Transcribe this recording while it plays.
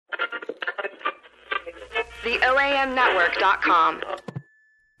TheOAMNetwork.com.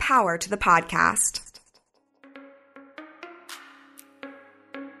 Power to the podcast.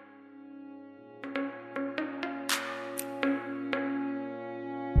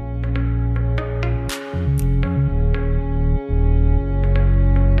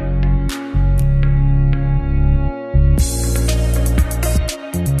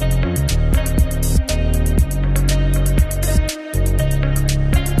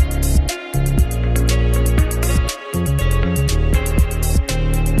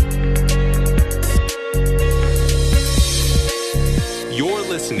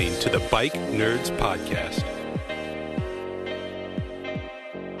 Bike Nerds Podcast.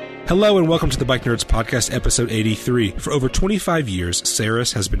 Hello and welcome to the Bike Nerds Podcast, episode 83. For over 25 years,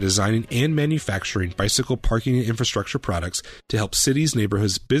 Saris has been designing and manufacturing bicycle parking and infrastructure products to help cities,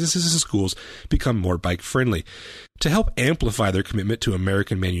 neighborhoods, businesses, and schools become more bike-friendly. To help amplify their commitment to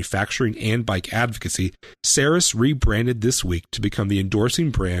American manufacturing and bike advocacy, Saris rebranded this week to become the endorsing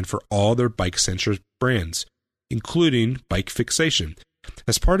brand for all their bike-centric brands, including Bike Fixation.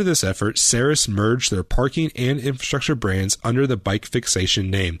 As part of this effort, Saris merged their parking and infrastructure brands under the Bike Fixation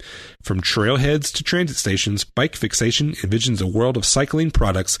name. From trailheads to transit stations, Bike Fixation envisions a world of cycling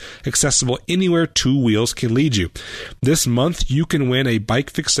products accessible anywhere two wheels can lead you. This month, you can win a Bike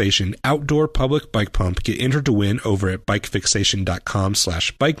Fixation outdoor public bike pump. Get entered to win over at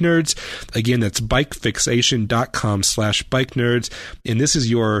bikefixation.com/bikenerds. Again, that's bikefixation.com/bikenerds. And this is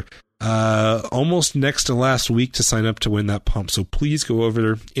your almost next to last week to sign up to win that pump. So please go over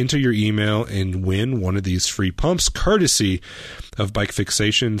there, enter your email, and win one of these free pumps, courtesy of Bike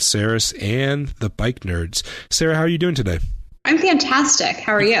Fixation, Saris, and the Bike Nerds. Sarah, how are you doing today? I'm fantastic.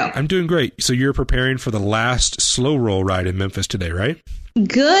 How are you? I'm doing great. So you're preparing for the last slow roll ride in Memphis today, right?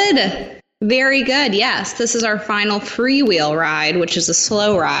 Good. Very good. Yes. This is our final freewheel ride, which is a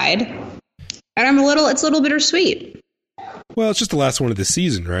slow ride. And it's a little bittersweet. Well, it's just the last one of the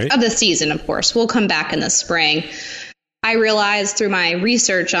season, right? Of the season, of course. We'll come back in the spring. I realized through my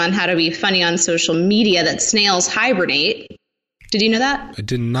research on how to be funny on social media that snails hibernate. Did you know that? I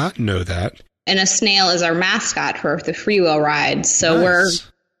did not know that. And a snail is our mascot for the freewheel ride. So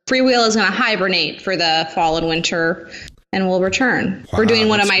freewheel is going to hibernate for the fall and winter, and we'll return. Wow, we're doing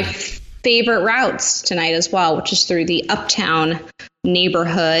one of my favorite routes tonight as well, which is through the Uptown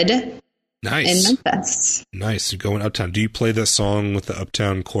neighborhood. Nice. In Memphis. Nice. You're going uptown. Do you play the song with the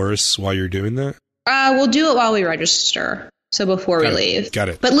Uptown chorus while you're doing that? We'll do it while we register. So before we leave. Got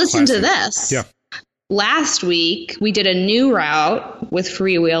it. But listen to this. Yeah. Last week, we did a new route with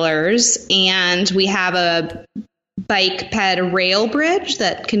freewheelers, and we have a bike ped rail bridge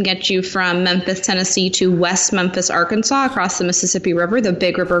that can get you from Memphis, Tennessee to West Memphis, Arkansas, across the Mississippi River, the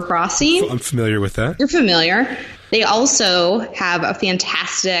Big River Crossing. I'm familiar with that. You're familiar. They also have a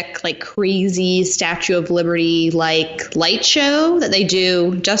fantastic, crazy Statue of Liberty, light show that they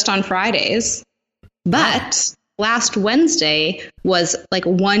do just on Fridays. But last Wednesday was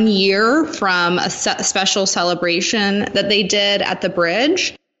 1 year from a special celebration that they did at the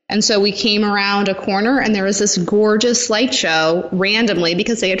bridge. And so we came around a corner and there was this gorgeous light show randomly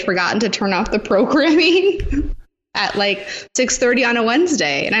because they had forgotten to turn off the programming. At 6:30 on a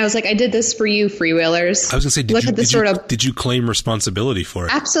Wednesday. And I was like, I did this for you, freewheelers. I was going to say, did you claim responsibility for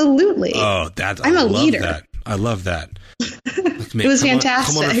it? Absolutely. Oh, I'm a leader. I love that. It was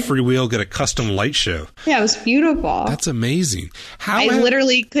fantastic. Come on a freewheel, get a custom light show. Yeah, it was beautiful. That's amazing. I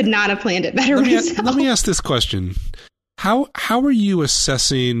literally could not have planned it better myself. Let me ask this question. How are you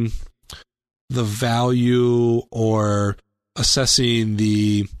assessing the value or assessing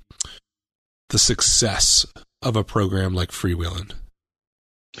the success of a program like freewheeling?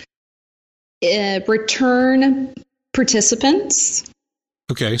 Return participants.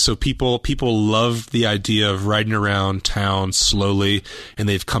 Okay, so people love the idea of riding around town slowly, and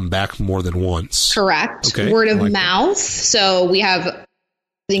they've come back more than once. Correct. Okay, word of mouth. So we have, I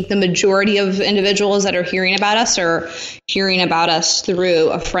think the majority of individuals that are hearing about us are hearing about us through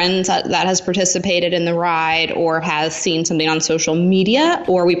a friend that has participated in the ride or has seen something on social media,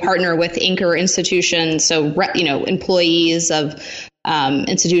 or we partner with anchor institutions, so employees of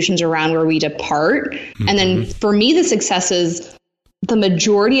institutions around where we depart. Mm-hmm. And then for me, the success is the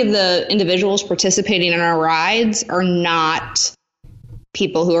majority of the individuals participating in our rides are not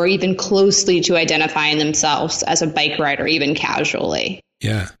people who are even closely to identifying themselves as a bike rider, even casually.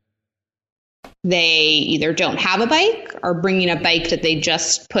 Yeah. They either don't have a bike or bringing a bike that they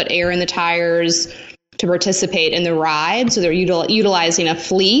just put air in the tires to participate in the ride. So they're utilizing a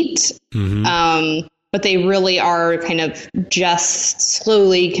fleet. Mm-hmm. But they really are kind of just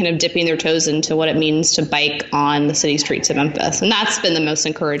slowly kind of dipping their toes into what it means to bike on the city streets of Memphis. And that's been the most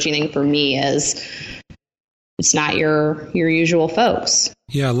encouraging thing for me is it's not your usual folks.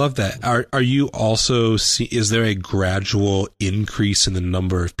 Yeah, I love that. Are you also is there a gradual increase in the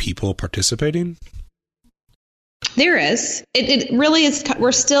number of people participating? There is. It really is.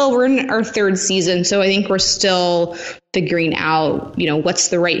 We're in our third season, so I think we're still figuring out, what's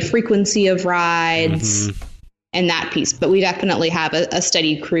the right frequency of rides and that piece. But we definitely have a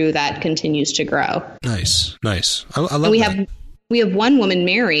steady crew that continues to grow. Nice. I love that. We have one woman,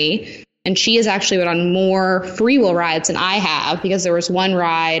 Mary, and she has actually been on more freewheel rides than I have, because there was one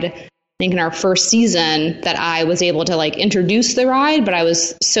ride, I think in our first season, that I was able to introduce the ride, but I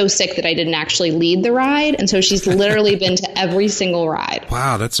was so sick that I didn't actually lead the ride. And so she's literally been to every single ride.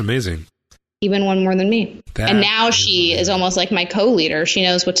 Wow, that's amazing. Even one more than me. And now she is almost like my co-leader. She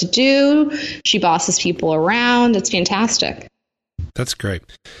knows what to do. She bosses people around. It's fantastic. That's great.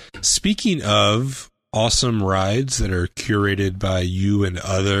 Speaking of awesome rides that are curated by you and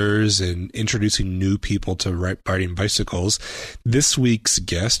others and introducing new people to riding bicycles, this week's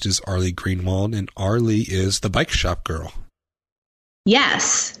guest is Arleigh Greenwald, and Arleigh is the bike shop girl.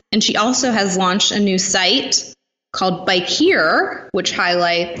 Yes. And she also has launched a new site called Bike Here, which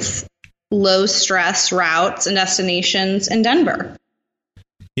highlights low stress routes and destinations in Denver.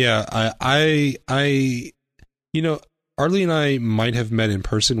 Yeah, Arleigh and I might have met in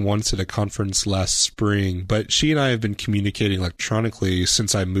person once at a conference last spring, but she and I have been communicating electronically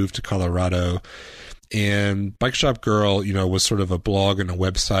since I moved to Colorado. And Bike Shop Girl, was sort of a blog and a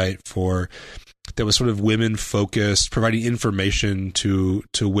website that was sort of women focused, providing information to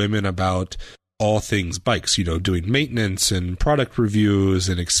women about all things bikes, doing maintenance and product reviews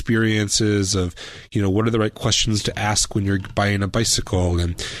and experiences of, what are the right questions to ask when you're buying a bicycle.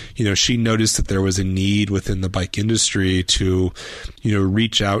 And, she noticed that there was a need within the bike industry to,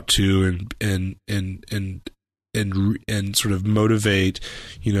 reach out to and sort of motivate,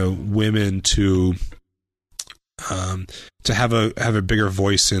 women to have a bigger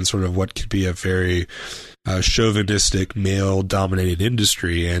voice in sort of what could be a very chauvinistic, male-dominated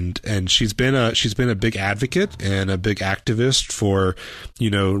industry, and she's been a big advocate and a big activist for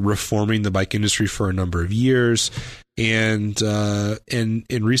reforming the bike industry for a number of years. And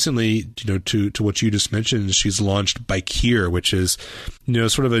recently, to what you just mentioned, she's launched Bike Here, which is,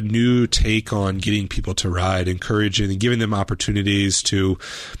 sort of a new take on getting people to ride, encouraging and giving them opportunities to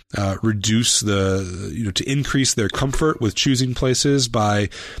reduce to increase their comfort with choosing places by,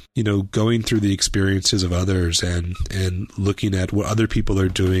 going through the experiences of others and looking at what other people are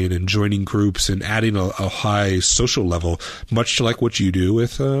doing and joining groups and adding a high social level, much to like what you do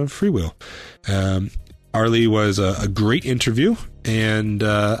with Freewheel. Arleigh was a great interview, and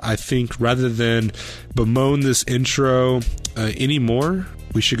I think rather than bemoan this intro anymore,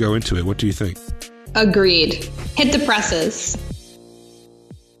 we should go into it. What do you think? Agreed. Hit the presses.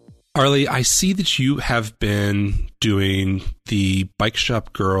 Arleigh, I see that you have been doing the Bike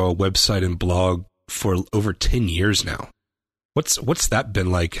Shop Girl website and blog for over 10 years now. What's that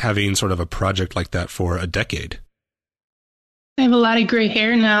been like, having sort of a project like that for a decade? I have a lot of gray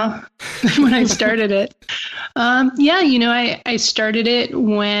hair now when I started it. I started it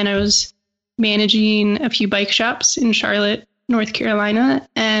when I was managing a few bike shops in Charlotte, North Carolina,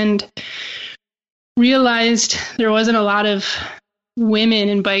 and realized there wasn't a lot of women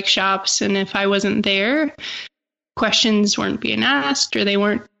in bike shops. And if I wasn't there, questions weren't being asked, or they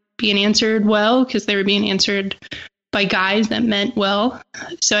weren't being answered well because they were being answered by guys that meant well.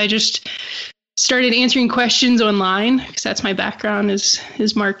 So I just started answering questions online, because that's my background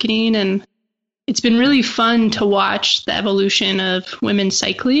is marketing. And it's been really fun to watch the evolution of women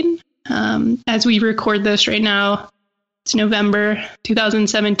cycling. As we record this right now, it's November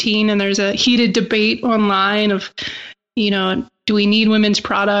 2017, and there's a heated debate online of, do we need women's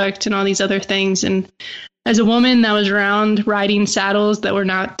product and all these other things. And as a woman that was around riding saddles that were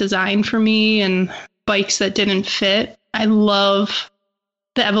not designed for me and bikes that didn't fit, I love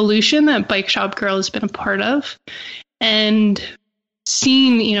the evolution that Bike Shop Girl has been a part of. And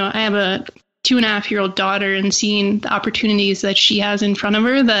seeing, I have a 2.5-year-old daughter, and seeing the opportunities that she has in front of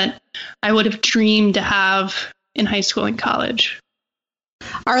her that I would have dreamed to have in high school and college.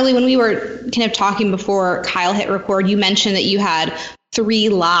 Arleigh, when we were kind of talking before Kyle hit record, you mentioned that you had 3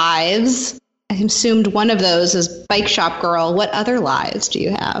 lives. I assumed one of those is Bike Shop Girl. What other lives do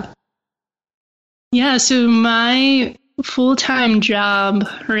you have? Yeah, so my full-time job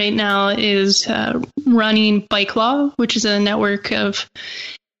right now is running Bike Law, which is a network of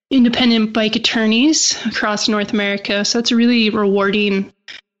independent bike attorneys across North America. So it's a really rewarding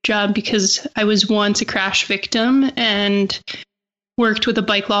job, because I was once a crash victim and worked with a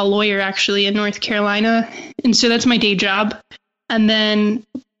bike law lawyer actually in North Carolina. And so that's my day job. And then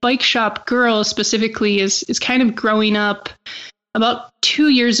Bike Shop Girl specifically is kind of growing up. About 2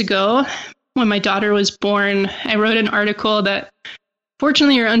 years ago, when my daughter was born, I wrote an article that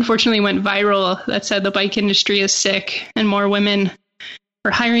fortunately or unfortunately went viral that said the bike industry is sick and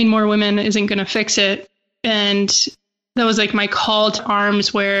hiring more women isn't going to fix it. And that was like my call to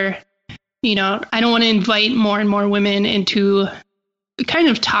arms where, I don't want to invite more and more women into a kind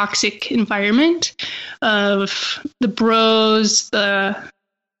of toxic environment of the bros, the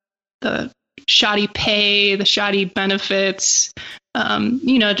shoddy pay, the shoddy benefits,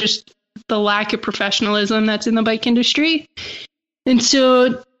 just the lack of professionalism that's in the bike industry. And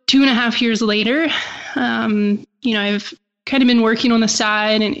so 2.5 years later, I've kind of been working on the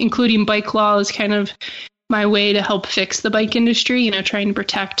side, and including bike law is kind of my way to help fix the bike industry, trying to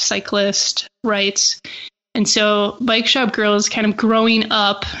protect cyclist rights. And so Bike Shop Girl is kind of growing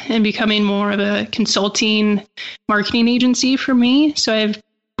up and becoming more of a consulting marketing agency for me. So I've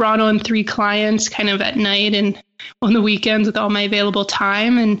brought on 3 clients kind of at night and on the weekends with all my available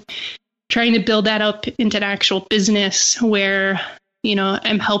time, and trying to build that up into an actual business where,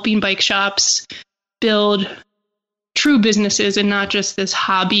 I'm helping bike shops build true businesses and not just this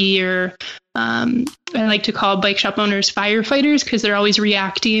hobby, or I like to call bike shop owners firefighters because they're always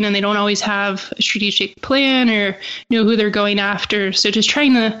reacting and they don't always have a strategic plan or know who they're going after. So just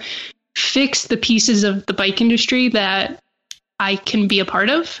trying to fix the pieces of the bike industry that I can be a part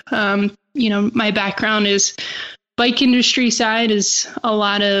of. My background is bike industry side is a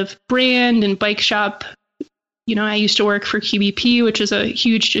lot of brand and bike shop. I used to work for QBP, which is a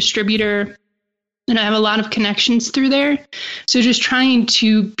huge distributor, and I have a lot of connections through there. So just trying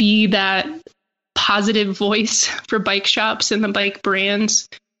to be that positive voice for bike shops and the bike brands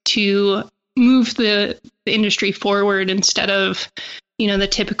to move the industry forward instead of, the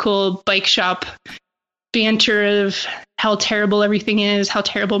typical bike shop banter of how terrible everything is, how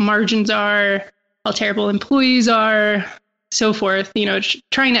terrible margins are, how terrible employees are, so forth,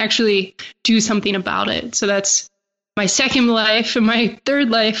 trying to actually do something about it. So that's my second life. And my third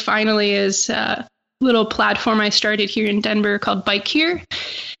life finally is a little platform I started here in Denver called Bike Here.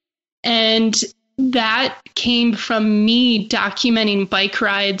 And that came from me documenting bike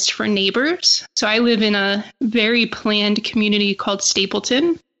rides for neighbors. So I live in a very planned community called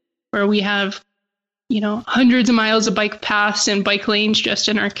Stapleton, where we have hundreds of miles of bike paths and bike lanes just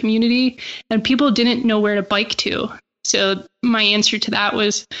in our community, and people didn't know where to bike to. So my answer to that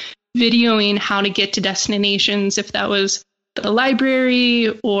was videoing how to get to destinations, if that was the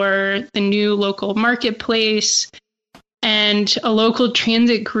library or the new local marketplace. And a local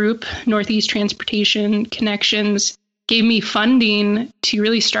transit group, Northeast Transportation Connections, gave me funding to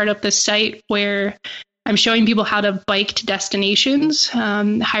really start up this site where I'm showing people how to bike to destinations,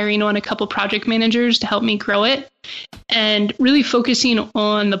 hiring on a couple project managers to help me grow it, and really focusing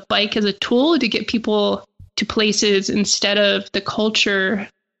on the bike as a tool to get people to places instead of the culture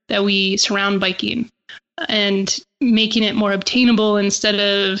that we surround biking, and making it more obtainable instead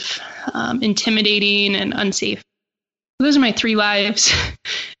of intimidating and unsafe. Those are my 3 lives,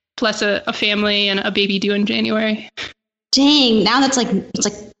 plus a family and a baby due in January. Dang, now it's like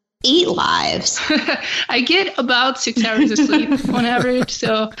 8 lives. I get about 6 hours of sleep on average.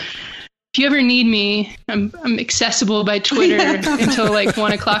 So if you ever need me, I'm accessible by Twitter until like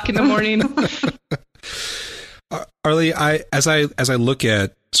 1 o'clock in the morning. Arleigh, as I look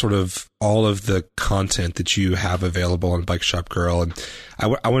at sort of all of the content that you have available on Bike Shop Girl, and I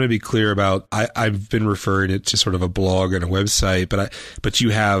want to be clear about, I've been referring it to sort of a blog and a website, but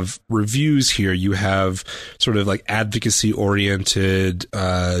you have reviews here, you have sort of like advocacy oriented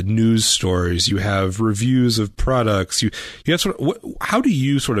news stories, you have reviews of products, you have sort of, how do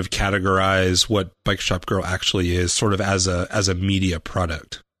you sort of categorize what Bike Shop Girl actually is, sort of as a media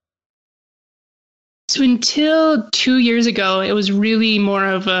product? So until 2 years ago, it was really more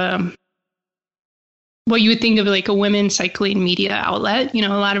of what you would think of like a women's cycling media outlet. A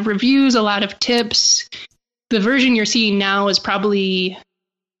lot of reviews, a lot of tips. The version you're seeing now is probably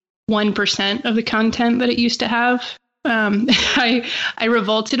 1% of the content that it used to have. I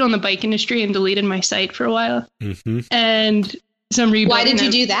revolted on the bike industry and deleted my site for a while. Mm-hmm. And some rebuilding. Why did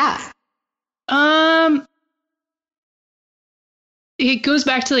you do that? It goes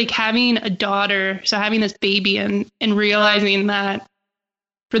back to like having a daughter, so having this baby and realizing that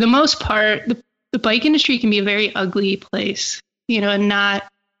for the most part, the bike industry can be a very ugly place, and not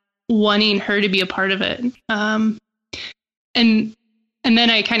wanting her to be a part of it. And then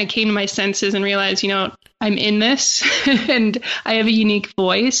I kind of came to my senses and realized, I'm in this and I have a unique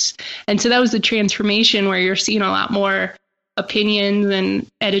voice. And so that was the transformation where you're seeing a lot more opinions and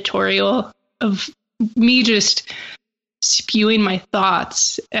editorial of me just spewing my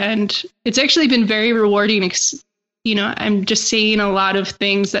thoughts. And it's actually been very rewarding. I'm just saying a lot of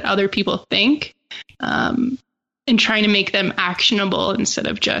things that other people think, and trying to make them actionable instead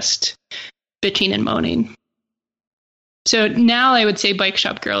of just bitching and moaning. So now I would say Bike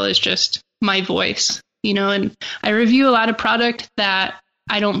Shop Girl is just my voice, and I review a lot of product that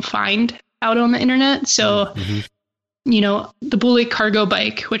I don't find out on the internet. So, the Bullet Cargo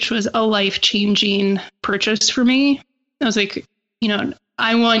bike, which was a life-changing purchase for me. I was like,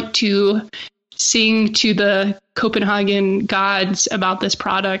 I want to sing to the Copenhagen gods about this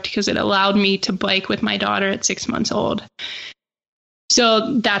product because it allowed me to bike with my daughter at 6 months old.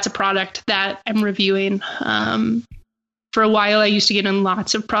 So that's a product that I'm reviewing. For a while, I used to get in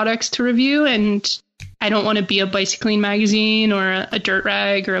lots of products to review, and I don't want to be a bicycling magazine or a dirt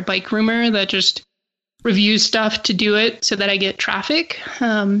rag or a bike groomer that just reviews stuff to do it so that I get traffic.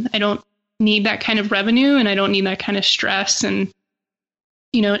 I don't need that kind of revenue, and I don't need that kind of stress. And,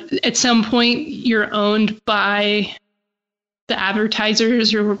 at some point you're owned by the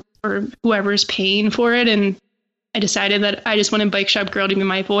advertisers or whoever's paying for it. And I decided that I just wanted Bike Shop Girl to be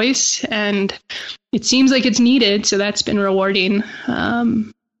my voice, and it seems like it's needed. So that's been rewarding.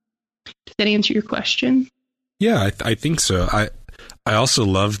 Does that answer your question? Yeah, I think so. I also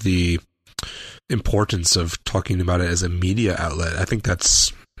love the importance of talking about it as a media outlet. I think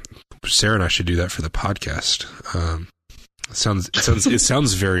that's Sarah and I should do that for the podcast. It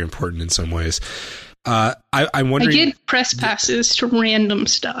sounds very important in some ways. I'm wondering. I get press passes to random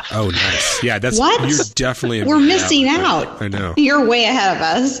stuff. Oh, nice. Yeah, that's what? You're definitely. We're missing out. I know. You're way ahead of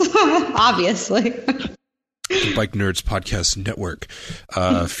us, obviously. The Bike Nerds Podcast Network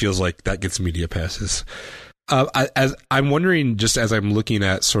feels like that gets media passes. I'm wondering, just as I'm looking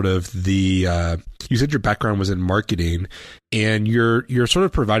at sort of the, you said your background was in marketing, and you're sort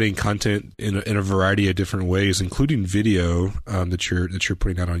of providing content in a variety of different ways, including video that you're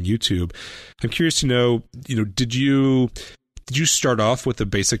putting out on YouTube. I'm curious to know, did you start off with a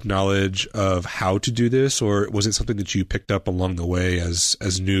basic knowledge of how to do this, or was it something that you picked up along the way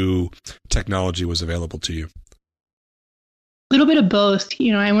as new technology was available to you? A little bit of both.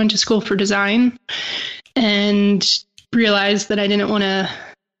 I went to school for design and realized that I didn't want to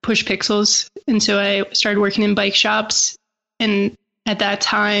push pixels. And so I started working in bike shops. And at that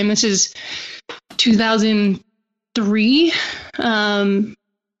time, this is 2003,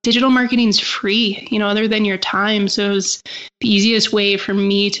 digital marketing's free, other than your time. So it was the easiest way for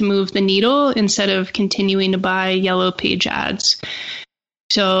me to move the needle instead of continuing to buy yellow page ads.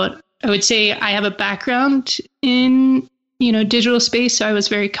 So I would say I have a background in digital space. So I was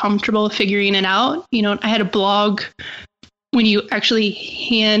very comfortable figuring it out. I had a blog when you actually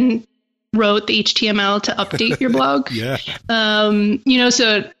hand wrote the HTML to update your blog. Yeah.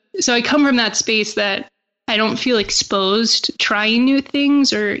 So I come from that space that I don't feel exposed trying new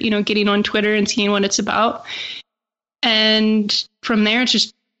things or, getting on Twitter and seeing what it's about. And from there, it's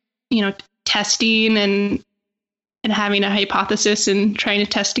just, testing and having a hypothesis and trying to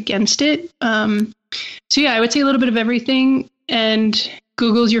test against it. So yeah, I would say a little bit of everything, and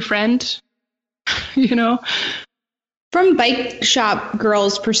Google's your friend, From Bike Shop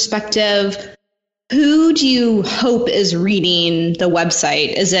Girl's perspective, who do you hope is reading the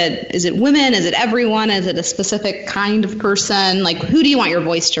website? Is it women? Is it everyone? Is it a specific kind of person? Like, who do you want your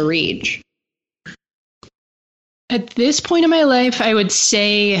voice to reach? At this point in my life, I would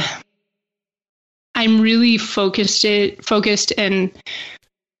say I'm really focused and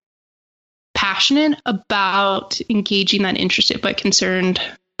passionate about engaging that interested but concerned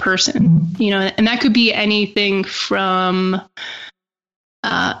person, and that could be anything from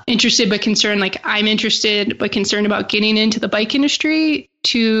interested but concerned, like I'm interested but concerned about getting into the bike industry,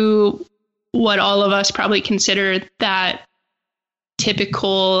 to what all of us probably consider that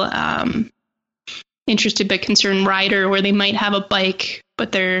typical interested but concerned rider, where they might have a bike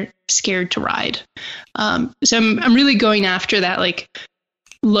but they're scared to ride. So I'm really going after that, like,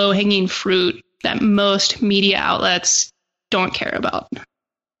 low-hanging fruit that most media outlets don't care about.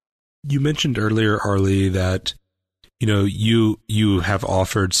 You mentioned earlier, Arleigh, that you have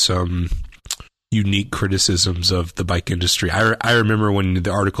offered some unique criticisms of the bike industry. I remember when the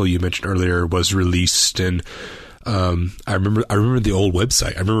article you mentioned earlier was released, and I remember the old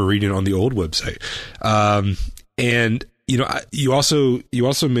website. I remember reading it on the old website, and you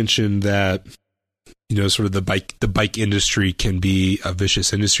also mentioned that sort of the bike industry can be a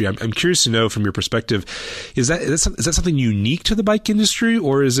vicious industry. I'm curious to know, from your perspective, is that something unique to the bike industry,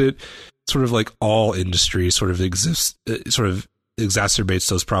 or is it sort of like all industries sort of exists, sort of exacerbates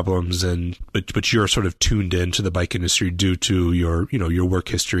those problems, but you're sort of tuned into the bike industry due to your work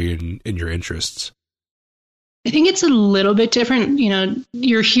history and your interests? I think it's a little bit different. You know,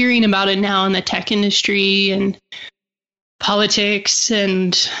 you're hearing about it now in the tech industry and politics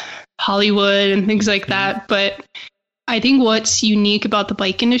and Hollywood and things like that. But I think what's unique about the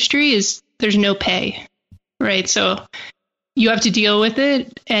bike industry is there's no pay, right? So you have to deal with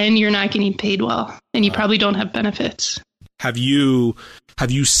it and you're not getting paid well, and you probably don't have benefits. Have you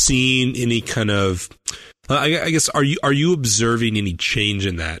seen any kind of, I guess, are you observing any change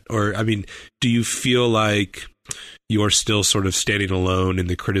in that? Or, I mean, do you feel like you're still sort of standing alone in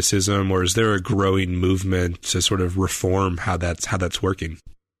the criticism, or is there a growing movement to sort of reform how that's working?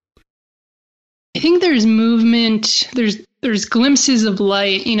 I think there's movement. There's glimpses of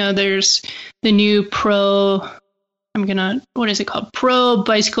light. You know, there's the new what is it called? Pro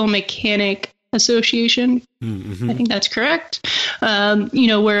Bicycle Mechanic Association. Mm-hmm. I think that's correct. You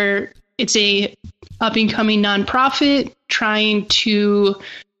know, where it's a up and coming nonprofit trying to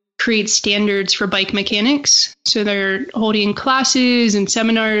create standards for bike mechanics. So they're holding classes and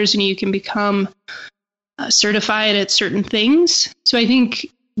seminars, and you can become certified at certain things. So I think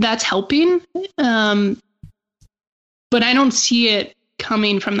that's helping. But I don't see it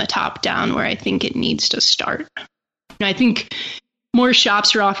coming from the top down where I think it needs to start. And I think more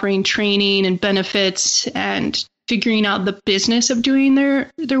shops are offering training and benefits and figuring out the business of doing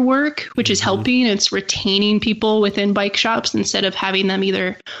their work, which is helping. It's retaining people within bike shops instead of having them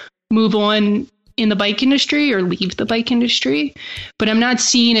either move on in the bike industry or leave the bike industry. But I'm not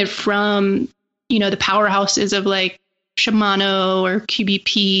seeing it from, you know, the powerhouses of like Shimano or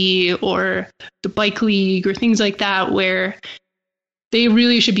QBP or the Bike League or things like that, where they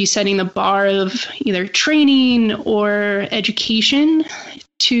really should be setting the bar of either training or education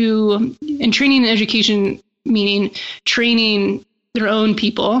and training and education, meaning training their own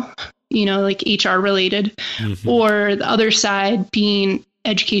people, you know, like HR related, or the other side being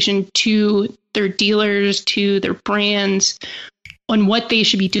education to their dealers, to their brands on what they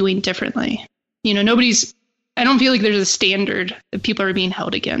should be doing differently. You know, I don't feel like there's a standard that people are being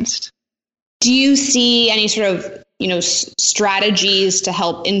held against. Do you see any sort of, you know, strategies to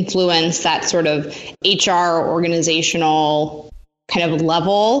help influence that sort of HR organizational kind of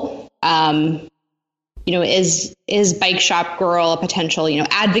level? You know, is Bike Shop Girl a potential, you know,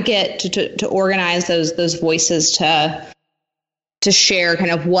 advocate to organize those voices to share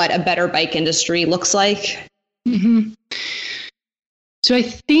kind of what a better bike industry looks like? Mm-hmm. So I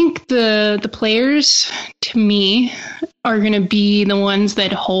think the players, to me, are going to be the ones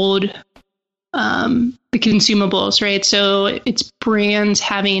that hold the consumables, right? So it's brands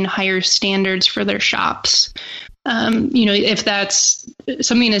having higher standards for their shops. You know, if that's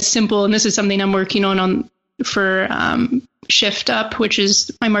something as simple, and this is something I'm working on for Shift Up, which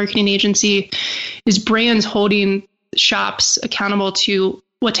is my marketing agency, is brands holding shops accountable to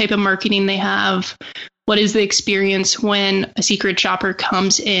what type of marketing they have. What is the experience when a secret shopper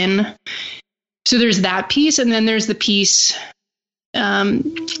comes in? So there's that piece. And then there's the piece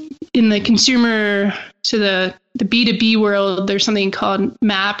in the consumer, so the B2B world, there's something called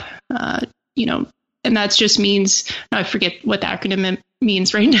MAP, you know, and that just means, I forget what the acronym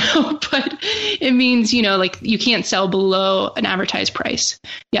means right now, but it means, you know, like you can't sell below an advertised price.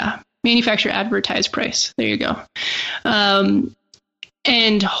 Yeah. Manufacturer advertised price. There you go.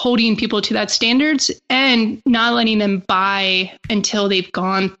 And holding people to that standards and not letting them buy until they've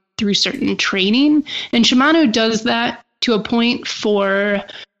gone through certain training. And Shimano does that to a point for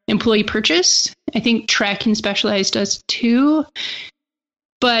employee purchase. I think Trek and Specialized does too.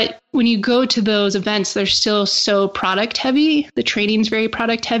 But when you go to those events, they're still so product heavy. The training's very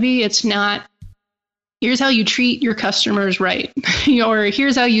product heavy. It's not, here's how you treat your customers right, or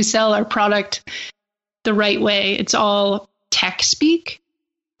here's how you sell our product the right way. It's all tech speak.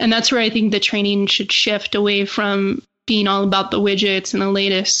 And that's where I think the training should shift away from being all about the widgets and the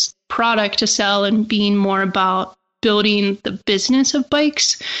latest product to sell and being more about building the business of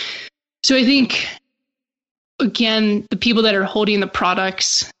bikes. So I think, again, the people that are holding the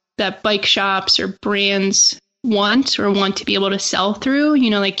products that bike shops or brands want to be able to sell through, you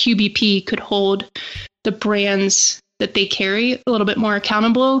know, like QBP could hold the brands that they carry a little bit more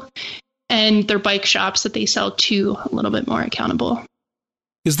accountable, and their bike shops that they sell to a little bit more accountable.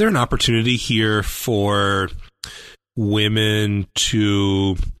 Is there an opportunity here for women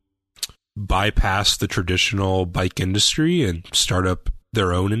to bypass the traditional bike industry and start up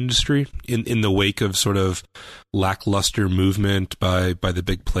their own industry in the wake of sort of lackluster movement by the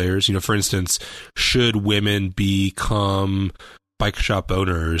big players? You know, for instance, should women become bike shop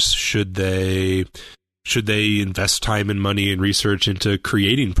owners? Should they should they invest time and money and research into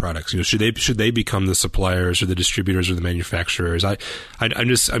creating products? Should they become the suppliers or the distributors or the manufacturers?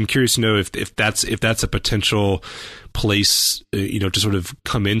 I'm curious to know if that's a potential place, to sort of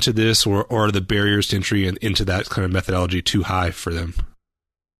come into this, or are the barriers to entry and into that kind of methodology too high for them?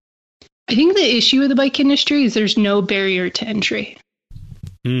 I think the issue with the bike industry is there's no barrier to entry.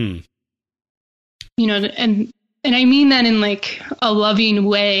 And I mean that in like a loving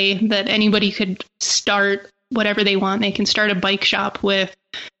way, that anybody could start whatever they want. They can start a bike shop with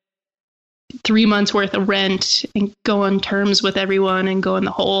 3 months worth of rent and go on terms with everyone and go in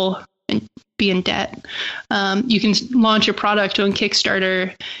the hole and be in debt. You can launch a product on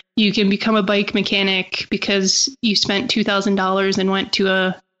Kickstarter. You can become a bike mechanic because you spent $2,000 and went to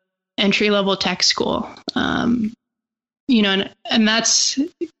a entry-level tech school. And that's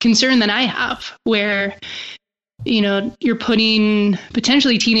concern that I have, where you're putting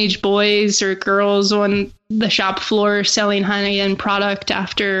potentially teenage boys or girls on the shop floor selling high-end product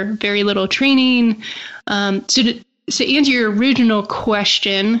after very little training. So to answer your original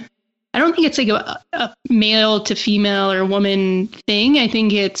question, I don't think it's like a male to female or woman thing. I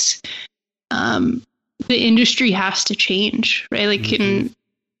think it's the industry has to change, right? Like, and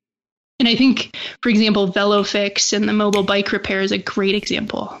I think, for example, VeloFix and the mobile bike repair is a great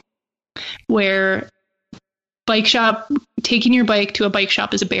example, where taking your bike to a bike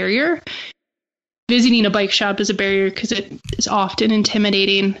shop is a barrier. Visiting a bike shop is a barrier because it is often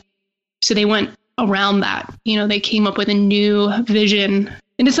intimidating. So they went around that. They came up with a new vision,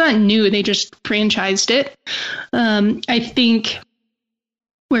 and it's not new. They just franchised it. I think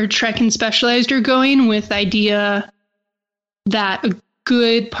where Trek and Specialized are going with the idea that a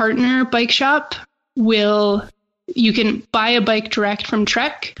good partner bike shop you can buy a bike direct from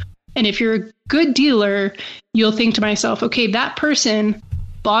Trek. And if you're a good dealer, you'll think to myself, okay, that person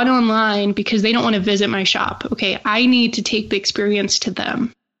bought online because they don't want to visit my shop. Okay, I need to take the experience to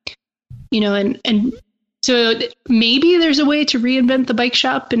them. And so maybe there's a way to reinvent the bike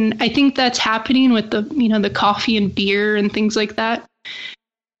shop. And I think that's happening with the coffee and beer and things like that.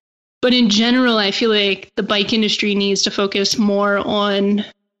 But in general, I feel like the bike industry needs to focus more on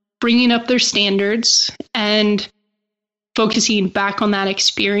bringing up their standards and focusing back on that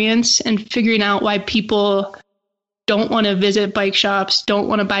experience and figuring out why people don't want to visit bike shops, don't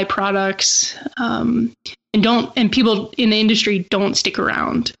want to buy products, and people in the industry don't stick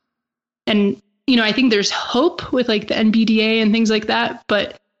around. And, I think there's hope with like the NBDA and things like that,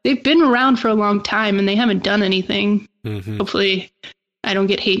 but they've been around for a long time and they haven't done anything. Hopefully I don't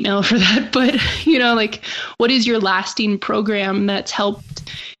get hate mail for that, but what is your lasting program that's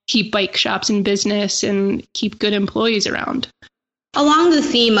helped keep bike shops in business and keep good employees around? Along the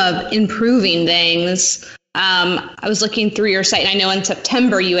theme of improving things, I was looking through your site, and I know in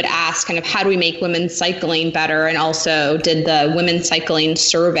September you had asked kind of how do we make women's cycling better, and also did the women's cycling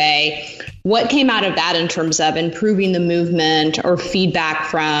survey. What came out of that in terms of improving the movement or feedback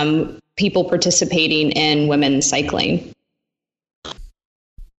from people participating in women's cycling?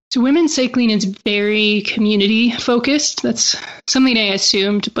 So women's cycling is very community focused. That's something I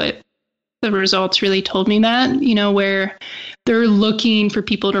assumed, but the results really told me that, where they're looking for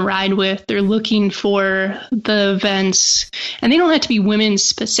people to ride with. They're looking for the events, and they don't have to be women's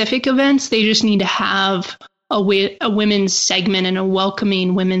specific events. They just need to have a women's segment and a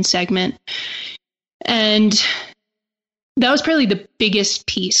welcoming women's segment. And that was probably the biggest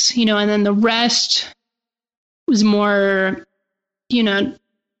piece, and then the rest was more,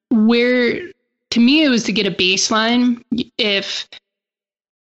 where, to me, it was to get a baseline. If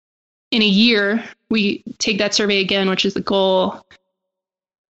in a year we take that survey again, which is the goal,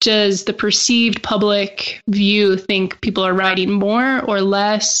 does the perceived public view think people are riding more or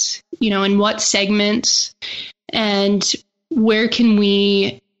less, in what segments, and where can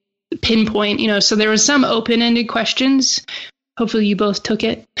we pinpoint, so there was some open-ended questions. Hopefully you both took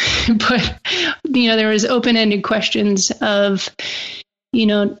it, but, there was open-ended questions of,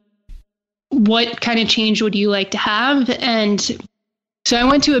 what kind of change would you like to have? And so I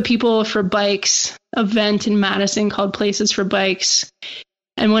went to a People for Bikes event in Madison called Places for Bikes.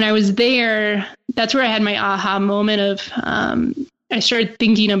 And when I was there, that's where I had my aha moment of, I started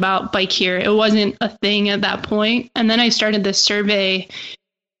thinking about Bike Here. It wasn't a thing at that point. And then I started this survey,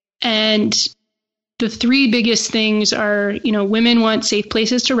 and the three biggest things are, women want safe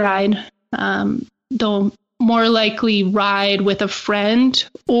places to ride. They'll more likely ride with a friend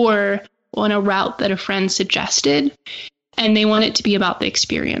or on a route that a friend suggested, and they want it to be about the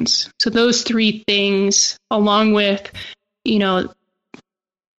experience. So those three things, along with,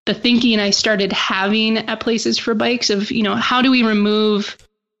 the thinking I started having at Places for Bikes of, how do we remove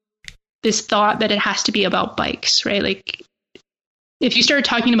this thought that it has to be about bikes, right? Like if you start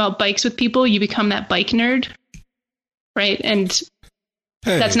talking about bikes with people, you become that bike nerd, right? And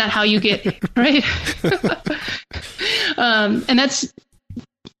that's not how you get, right? And that's,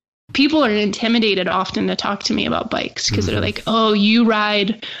 people are intimidated often to talk to me about bikes because they're like, oh, you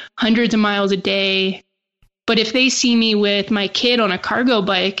ride hundreds of miles a day. But if they see me with my kid on a cargo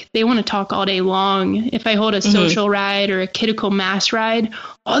bike, they want to talk all day long. If I hold a social ride or a critical mass ride,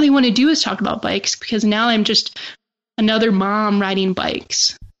 all they want to do is talk about bikes because now I'm just another mom riding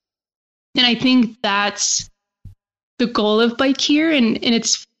bikes. And I think that's the goal of Bike Here. And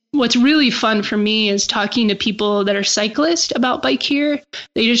it's what's really fun for me is talking to people that are cyclists about Bike Here.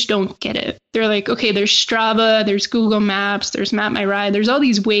 They just don't get it. They're like, okay, there's Strava, there's Google Maps, there's Map My Ride. There's all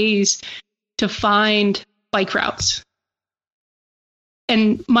these ways to find bike routes.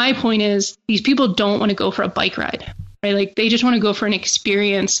 And my point is these people don't want to go for a bike ride, right? Like they just want to go for an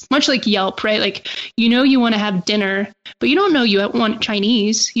experience, much like Yelp, right? Like, you want to have dinner, but you don't know you want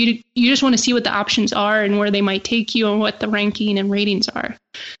Chinese. You just want to see what the options are and where they might take you and what the ranking and ratings are.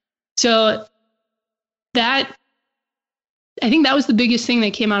 So I think that was the biggest thing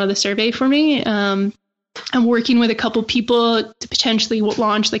that came out of the survey for me. I'm working with a couple people to potentially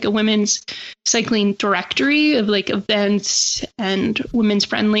launch like a women's cycling directory of like events and women's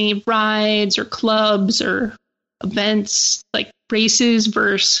friendly rides or clubs or events like races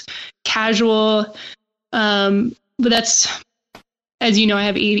versus casual. But that's, as you know, I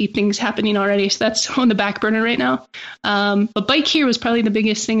have 80 things happening already. So that's on the back burner right now. But Bike Here was probably the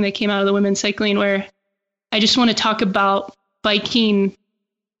biggest thing that came out of the women's cycling, where I just want to talk about biking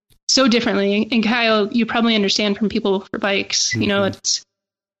so differently. And Kyle, you probably understand from People for Bikes,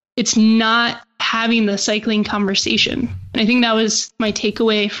 it's not having the cycling conversation. And I think that was my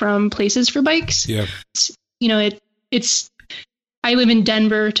takeaway from Places for Bikes. Yeah. I live in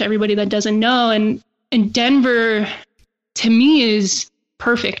Denver, to everybody that doesn't know. And Denver to me is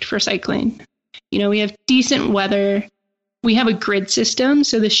perfect for cycling. We have decent weather. We have a grid system.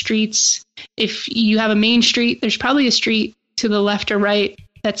 So the streets, if you have a main street, there's probably a street to the left or right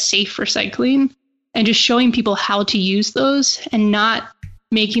that's safe for cycling, and just showing people how to use those and not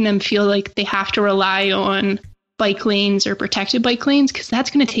making them feel like they have to rely on bike lanes or protected bike lanes, because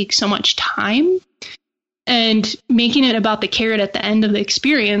that's going to take so much time, and making it about the carrot at the end of the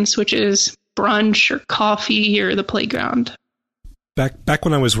experience, which is brunch or coffee or the playground. Back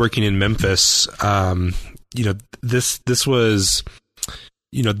when I was working in Memphis, this was,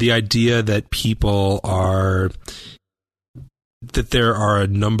 the idea that there are a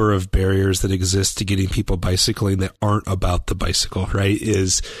number of barriers that exist to getting people bicycling that aren't about the bicycle, right?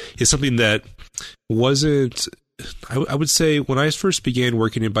 Is something that wasn't, I would say when I first began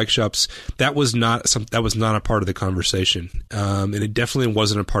working in bike shops, that was not a part of the conversation. And it definitely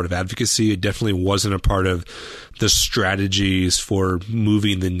wasn't a part of advocacy. It definitely wasn't a part of the strategies for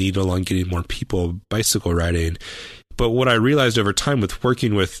moving the needle on getting more people bicycle riding. But what I realized over time with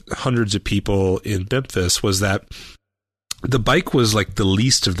working with hundreds of people in Memphis was that the bike was like the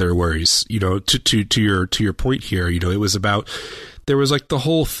least of their worries, to your point here. It was about, there was like the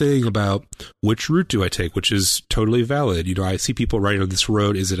whole thing about which route do I take, which is totally valid. I see people riding on this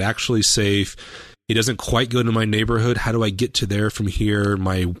road. Is it actually safe? It doesn't quite go to my neighborhood. How do I get to there from here?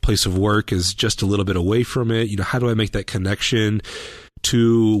 My place of work is just a little bit away from it. How do I make that connection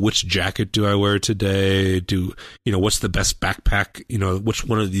to which jacket do I wear today? What's the best backpack? Which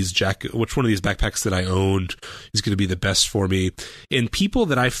one of these backpacks that I owned is going to be the best for me? And people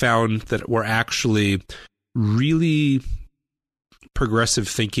that I found that were actually really progressive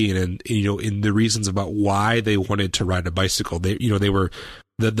thinking and, in the reasons about why they wanted to ride a bicycle, they were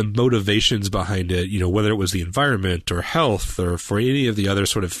the motivations behind it, whether it was the environment or health or for any of the other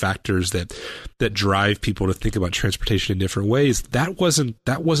sort of factors that drive people to think about transportation in different ways, that wasn't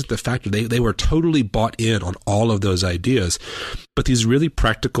the factor. They were totally bought in on all of those ideas. But these really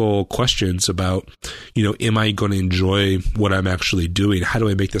practical questions about, am I going to enjoy what I'm actually doing? How do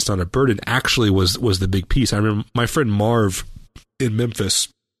I make this not a burden? Actually was the big piece. I remember my friend Marv in Memphis,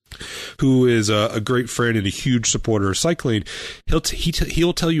 who is a great friend and a huge supporter of cycling,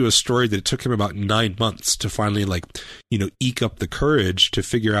 he'll tell you a story that it took him about 9 months to finally eke up the courage to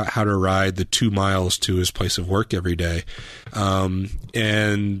figure out how to ride the 2 miles to his place of work every day.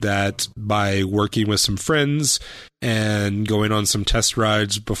 And that by working with some friends and going on some test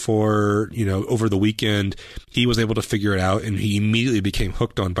rides before, over the weekend, he was able to figure it out, and he immediately became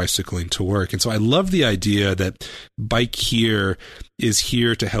hooked on bicycling to work. And so I love the idea that Bike Here is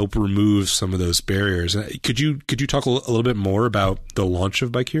here to help remove some of those barriers. Could you talk a little bit more about the launch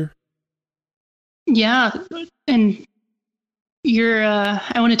of Bike Here? Yeah. And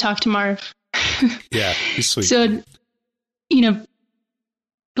I want to talk to Marv. Yeah, he's sweet. So,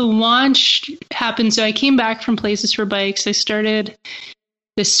 the launch happened. So I came back from Places for Bikes. I started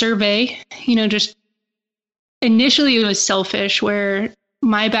this survey, just initially it was selfish, where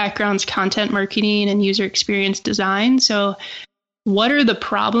my background's content marketing and user experience design. So what are the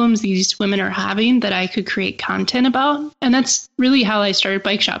problems these women are having that I could create content about? And that's really how I started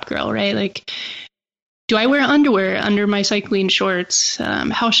Bike Shop Girl, right? Like, do I wear underwear under my cycling shorts?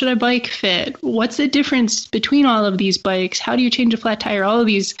 How should a bike fit? What's the difference between all of these bikes? How do you change a flat tire? All of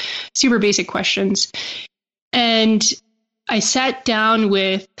these super basic questions. And I sat down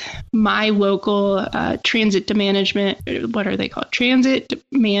with my local transit management. What are they called? Transit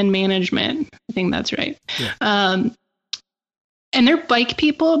demand management. I think that's right. Yeah. And they're bike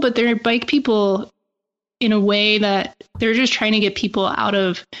people, but they're bike people in a way that they're just trying to get people out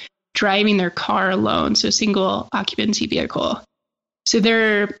of driving their car alone. So single occupancy vehicle. So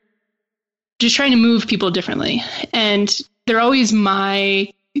they're just trying to move people differently. And they're always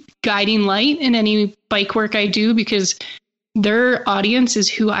my guiding light in any bike work I do, because their audience is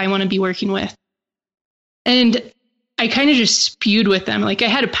who I want to be working with. And I kind of just spewed with them. Like, I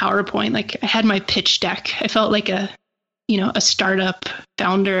had a PowerPoint, like I had my pitch deck. I felt like a startup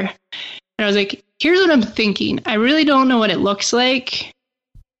founder. And I was like, here's what I'm thinking. I really don't know what it looks like,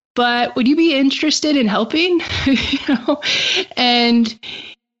 but would you be interested in helping? And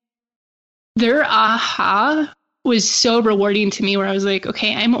their aha was so rewarding to me, where I was like,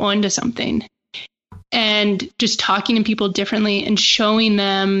 okay, I'm on to something. And just talking to people differently and showing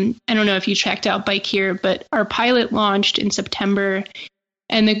them, I don't know if you checked out Bike Here, but our pilot launched in September,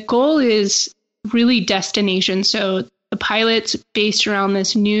 and the goal is really destination. So the pilot's based around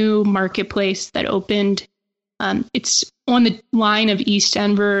this new marketplace that opened. It's on the line of East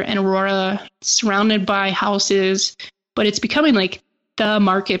Denver and Aurora, surrounded by houses, but it's becoming like the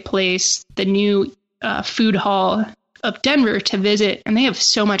marketplace, the new food hall of Denver to visit. And they have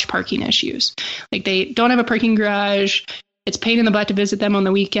so much parking issues. Like, they don't have a parking garage. It's a pain in the butt to visit them on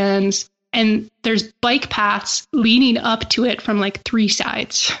the weekends. And there's bike paths leading up to it from like 3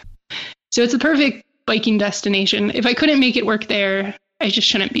 sides. So it's a perfect biking destination. If I couldn't make it work there, I just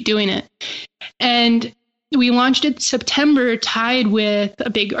shouldn't be doing it. And we launched it September, tied with a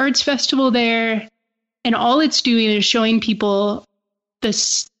big arts festival there. And all it's doing is showing people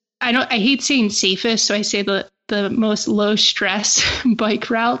this, I hate saying safest, so I say the most low stress bike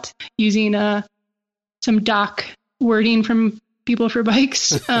route, using some doc wording from People for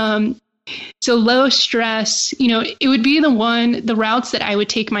Bikes. So low stress, it would be the routes that I would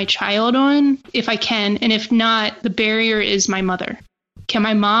take my child on if I can. And if not, the barrier is my mother. Can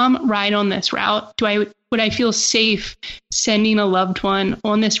my mom ride on this route? Would I feel safe sending a loved one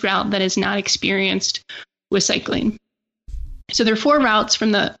on this route that is not experienced with cycling? So there are 4 routes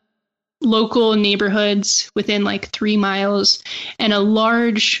from the local neighborhoods within like 3 miles, and a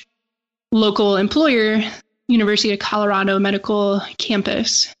large local employer, University of Colorado Medical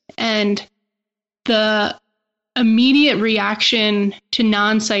Campus. And the immediate reaction to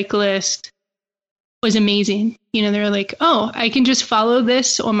non-cyclists was amazing. They're like, oh, I can just follow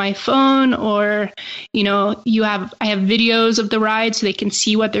this on my phone, or, I have videos of the ride so they can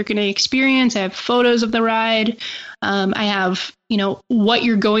see what they're going to experience. I have photos of the ride. I have, what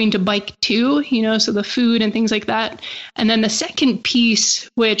you're going to bike to, so the food and things like that. And then the second piece,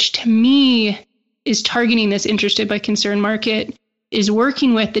 which to me is targeting this interested by concern market, is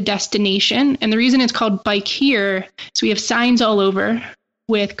working with the destination. And the reason it's called Bike Here, so we have signs all over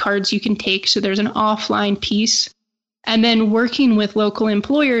with cards you can take. So there's an offline piece. And then working with local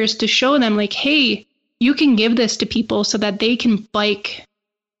employers to show them like, hey, you can give this to people so that they can bike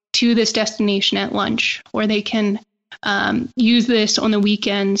to this destination at lunch, or they can use this on the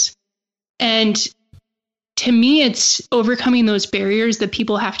weekends. And to me, it's overcoming those barriers that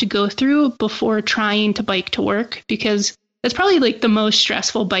people have to go through before trying to bike to work, because that's probably like the most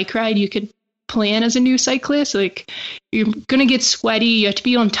stressful bike ride you could plan as a new cyclist. Like, you're going to get sweaty. You have to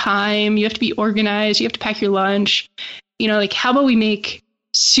be on time. You have to be organized. You have to pack your lunch. Like, how about we make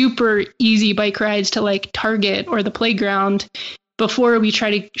super easy bike rides to like Target or the playground before we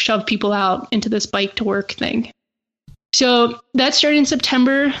try to shove people out into this bike to work thing? So that started in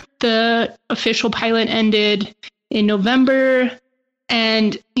September. The official pilot ended in November.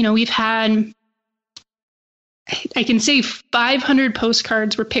 And, we've had, I can say 500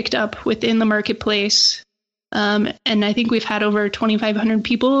 postcards were picked up within the marketplace. And I think we've had over 2,500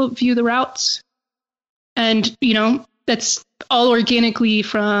 people view the routes. And, that's all organically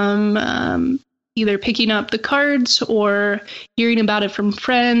from either picking up the cards or hearing about it from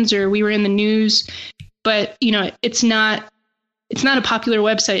friends, or we were in the news. But, it's not it's not a popular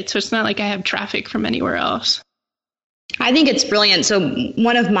website, so it's not like I have traffic from anywhere else. I think it's brilliant. So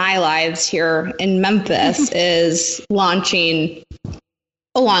one of my lives here in Memphis is launching,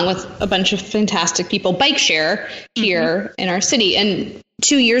 along with a bunch of fantastic people, bike share here in our city. And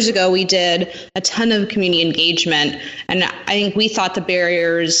 2 years ago, we did a ton of community engagement. And I think we thought the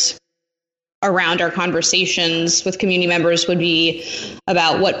barriers around our conversations with community members would be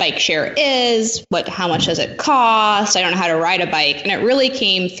about what bike share is, how much does it cost? I don't know how to ride a bike. And it really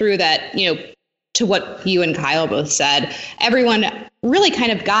came through that, to what you and Kyle both said, everyone really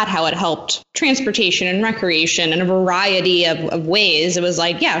kind of got how it helped transportation and recreation in a variety of ways. It was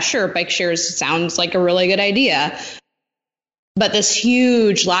like, yeah, sure, bike shares sounds like a really good idea. But this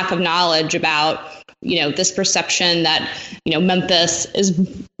huge lack of knowledge about, this perception that, Memphis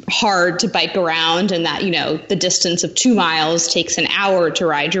is hard to bike around and that, the distance of 2 miles takes an hour to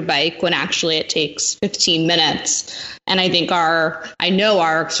ride your bike when actually it takes 15 minutes. And I think our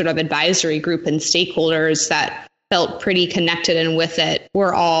sort of advisory group and stakeholders that felt pretty connected and with it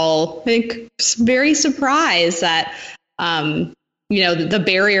were all, I think, very surprised that, the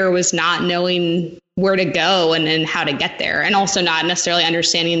barrier was not knowing where to go and how to get there, and also not necessarily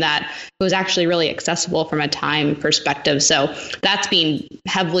understanding that it was actually really accessible from a time perspective. So that's being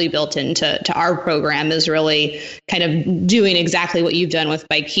heavily built into our program, is really kind of doing exactly what you've done with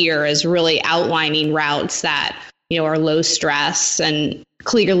Bike Here, is really outlining routes that, are low stress and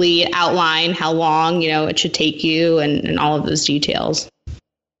clearly outline how long, it should take you and all of those details.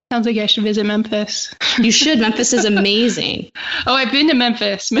 Sounds like I should visit Memphis. You should. Memphis is amazing. Oh, I've been to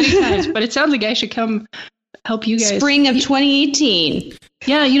Memphis many times, but it sounds like I should come help you guys. Spring of 2018.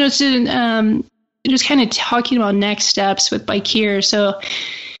 Yeah, so just kind of talking about next steps with Bike Here. So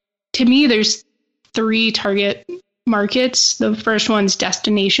to me, there's 3 target markets. The first one's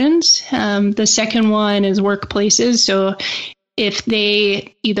destinations. The second one is workplaces. So if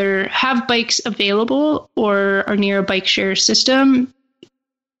they either have bikes available or are near a bike share system,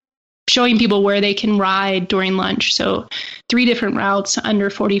 showing people where they can ride during lunch. So 3 different routes under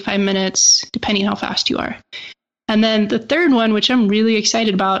 45 minutes, depending how fast you are. And then the third one, which I'm really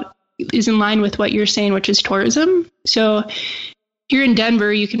excited about, is in line with what you're saying, which is tourism. So here in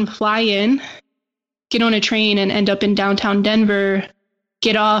Denver, you can fly in, get on a train and end up in downtown Denver,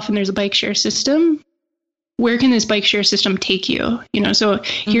 get off, and there's a bike share system. Where can this bike share system take you? So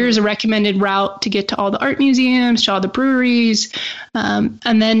here's a recommended route to get to all the art museums, to all the breweries.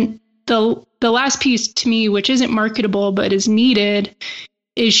 And then the last piece to me, which isn't marketable but is needed,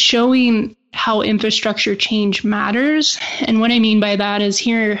 is showing how infrastructure change matters. And what I mean by that is,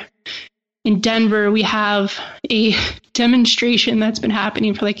 here in Denver, we have a demonstration that's been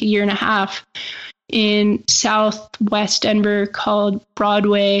happening for like a year and a half in Southwest Denver called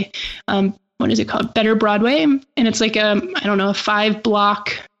Broadway. What is it called? Better Broadway. And it's like a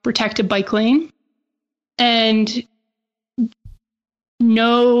 5-block protected bike lane. And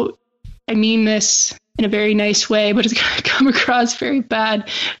I mean this in a very nice way, but it's going to come across very bad.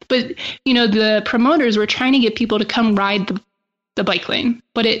 But, the promoters were trying to get people to come ride the bike lane,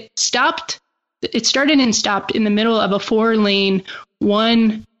 but it started and stopped in the middle of a 4-lane,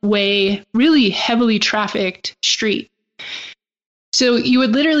 one-way, really heavily trafficked street. So you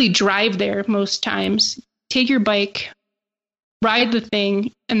would literally drive there most times, take your bike, ride the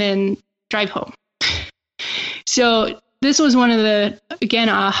thing, and then drive home. So this was one of the, again,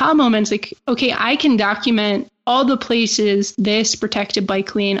 aha moments, like, okay, I can document all the places this protected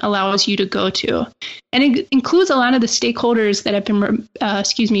bike lane allows you to go to. And it includes a lot of the stakeholders that have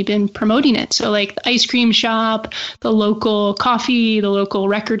been promoting it. So like the ice cream shop, the local coffee, the local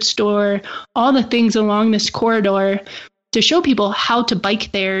record store, all the things along this corridor to show people how to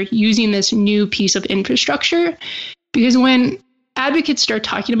bike there using this new piece of infrastructure. Because when advocates start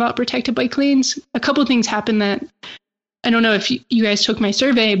talking about protected bike lanes, a couple of things happen that, I don't know if you guys took my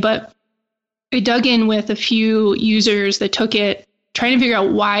survey, but I dug in with a few users that took it, trying to figure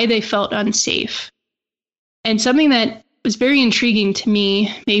out why they felt unsafe. And something that was very intriguing to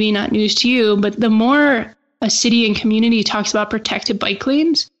me, maybe not news to you, but the more a city and community talks about protected bike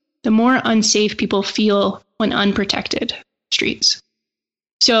lanes, the more unsafe people feel when unprotected streets.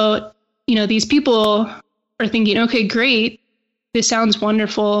 So, these people are thinking, okay, great, this sounds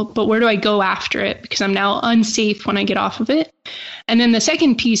wonderful, but where do I go after it? Because I'm now unsafe when I get off of it. And then the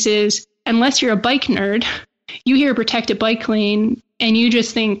second piece is, unless you're a bike nerd, you hear a protected bike lane and you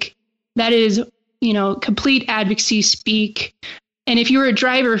just think that is, complete advocacy speak. And if you're a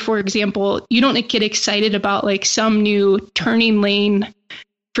driver, for example, you don't get excited about like some new turning lane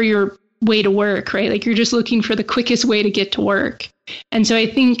for your way to work, right? Like you're just looking for the quickest way to get to work. And so I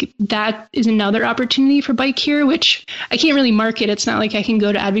think that is another opportunity for Bike Here, which I can't really market. It's not like I can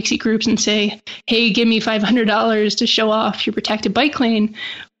go to advocacy groups and say, hey, give me $500 to show off your protected bike lane.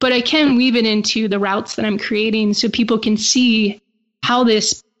 But I can weave it into the routes that I'm creating so people can see how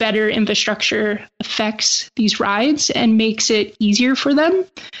this better infrastructure affects these rides and makes it easier for them.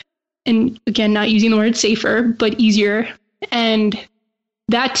 And again, not using the word safer, but easier. And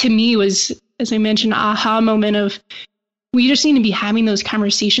that to me was, as I mentioned, an aha moment of we just need to be having those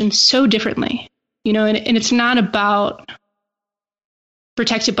conversations so differently, and it's not about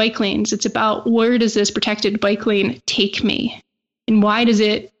protected bike lanes. It's about where does this protected bike lane take me? And why does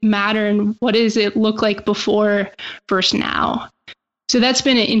it matter? And what does it look like before versus now? So that's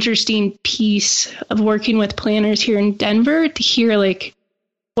been an interesting piece of working with planners here in Denver to hear like,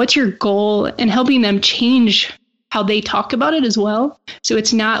 what's your goal, and helping them change how they talk about it as well. So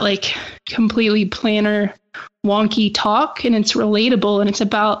it's not like completely planner wonky talk, and it's relatable, and it's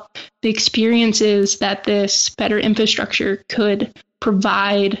about the experiences that this better infrastructure could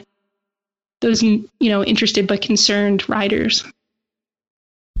provide those, interested but concerned riders.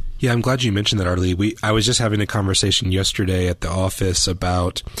 Yeah, I'm glad you mentioned that, Arleigh. I was just having a conversation yesterday at the office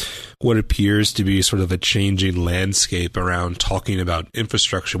about what appears to be sort of a changing landscape around talking about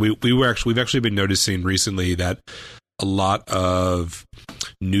infrastructure. We've actually been noticing recently that a lot of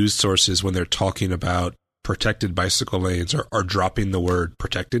news sources, when they're talking about protected bicycle lanes, are dropping the word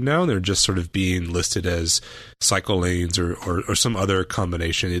protected now. They're just sort of being listed as cycle lanes or some other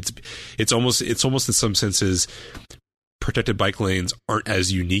combination. It's almost in some senses protected bike lanes aren't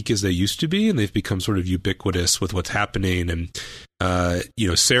as unique as they used to be, and they've become sort of ubiquitous with what's happening. And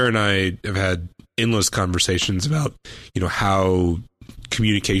Sarah and I have had endless conversations about how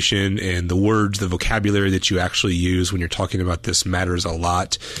communication and the words, the vocabulary that you actually use when you're talking about this matters a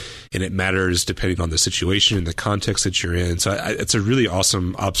lot, and it matters depending on the situation and the context that you're in. So it's a really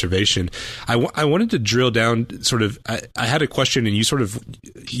awesome observation. I wanted to drill down sort of, I had a question, and you sort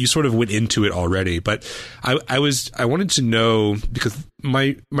of went into it already, but I wanted to know, because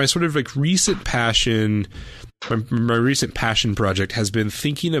my sort of like recent passion, my recent passion project has been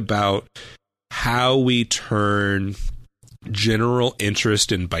thinking about how we turn general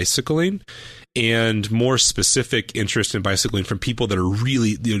interest in bicycling and more specific interest in bicycling from people that are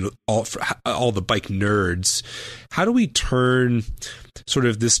really, all the bike nerds. How do we turn sort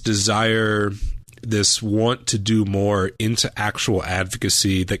of this desire, this want to do more, into actual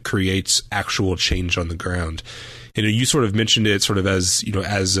advocacy that creates actual change on the ground? And you sort of mentioned it sort of as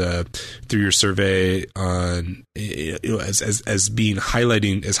through your survey on, as being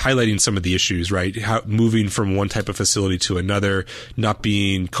highlighting some of the issues, right? How moving from one type of facility to another, not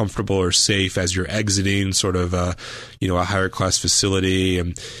being comfortable or safe as you're exiting sort of a higher class facility.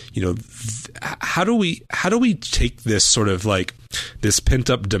 And, how do we take this sort of like this pent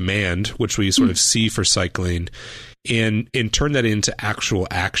up demand, which we sort of see for cycling, and turn that into actual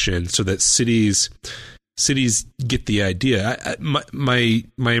action so that cities get the idea? My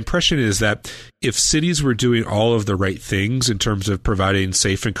impression is that if cities were doing all of the right things in terms of providing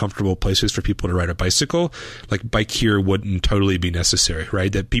safe and comfortable places for people to ride a bicycle, like Bike Here wouldn't totally be necessary,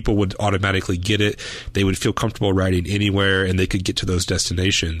 right? That people would automatically get it. They would feel comfortable riding anywhere, and they could get to those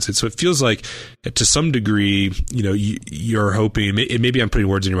destinations. And so it feels like, to some degree, you're hoping, and maybe I'm putting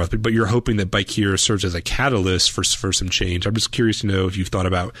words in your mouth, but you're hoping that Bike Here serves as a catalyst for some change. I'm just curious to know if you've thought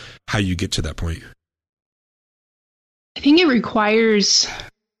about how you get to that point. I think it requires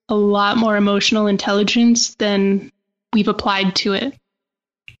a lot more emotional intelligence than we've applied to it,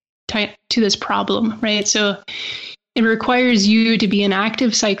 to this problem, right? So it requires you to be an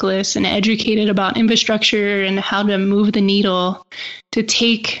active cyclist and educated about infrastructure and how to move the needle, to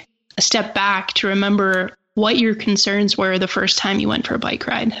take a step back to remember what your concerns were the first time you went for a bike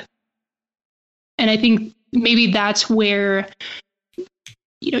ride. And I think maybe that's where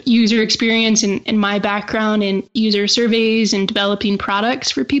user experience and my background in user surveys and developing products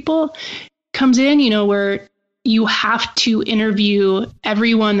for people comes in, where you have to interview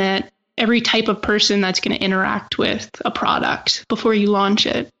every type of person that's going to interact with a product before you launch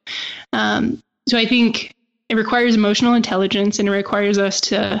it. So I think it requires emotional intelligence, and it requires us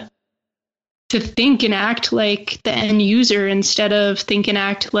to think and act like the end user instead of think and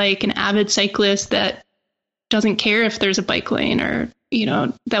act like an avid cyclist that doesn't care if there's a bike lane, or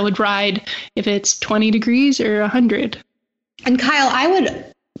that would ride if it's 20 degrees or 100. And Kyle, I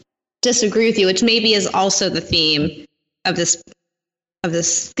would disagree with you, which maybe is also the theme of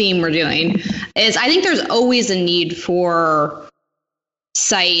this theme we're doing, is I think there's always a need for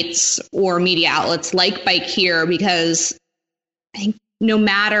sites or media outlets like Bike Here, because I think no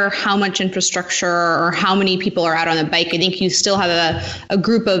matter how much infrastructure or how many people are out on the bike, I think you still have a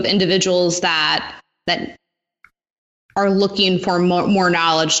group of individuals that are looking for more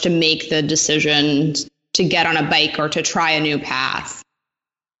knowledge to make the decision to get on a bike or to try a new path.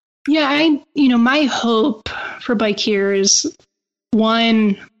 Yeah, my hope for Bike Here is,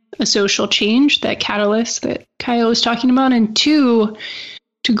 one, a social change, that catalyst that Kyle was talking about, and two,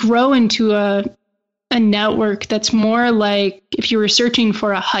 to grow into a network that's more like if you were searching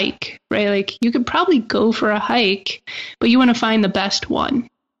for a hike, right? Like you could probably go for a hike, but you want to find the best one,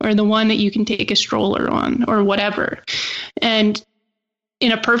 or the one that you can take a stroller on, or whatever. And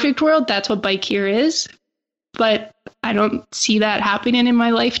in a perfect world, that's what Bike Here is. But I don't see that happening in my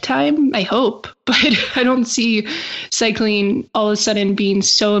lifetime. I hope, but I don't see cycling all of a sudden being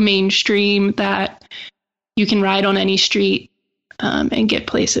so mainstream that you can ride on any street and get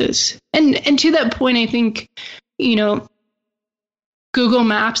places. And to that point, I think, Google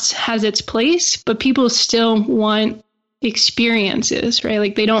Maps has its place, but people still want experiences, right?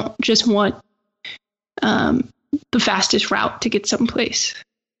 Like they don't just want the fastest route to get someplace.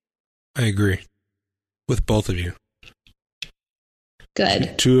 I agree with both of you.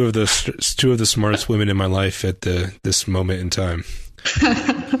 Good. Two of the smartest women in my life at this moment in time.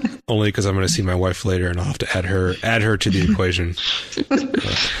 Only because I'm going to see my wife later, and I'll have to add her to the equation.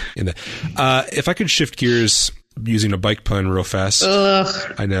 If I could shift gears using a bike pun real fast.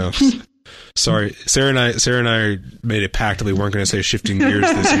 Ugh. I know. Sorry, Sarah and I made a pact that we weren't going to say shifting gears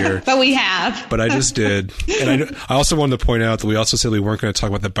this year, but we have. But I just did, and I also wanted to point out that we also said we weren't going to talk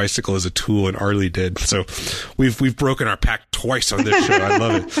about the bicycle as a tool, and Arleigh did. So we've broken our pact twice on this show. I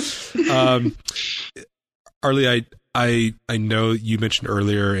love it. Arleigh, I know you mentioned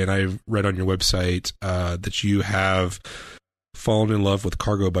earlier, and I read on your website that you have fallen in love with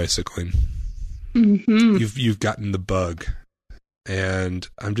cargo bicycling. Mm-hmm. You've gotten the bug. And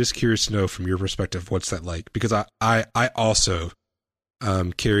I'm just curious to know from your perspective, what's that like? Because I also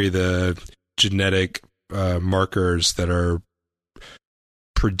carry the genetic markers that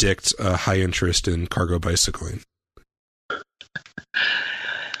predict a high interest in cargo bicycling.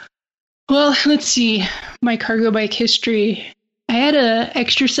 Well, let's see. My cargo bike history. I had a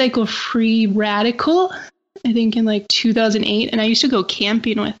extra cycle free Radical, I think in like 2008, and I used to go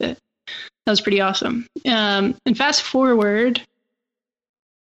camping with it. That was pretty awesome. And fast forward,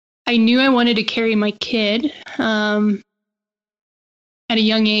 I knew I wanted to carry my kid at a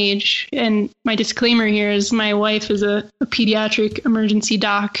young age. And my disclaimer here is my wife is a pediatric emergency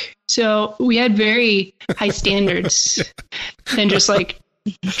doc. So we had very high standards than just like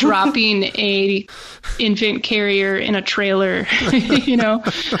dropping a infant carrier in a trailer,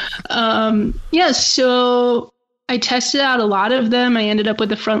 so I tested out a lot of them. I ended up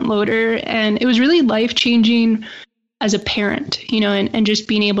with a front loader, and it was really life-changing as a parent, and just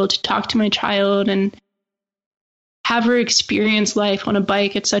being able to talk to my child and have her experience life on a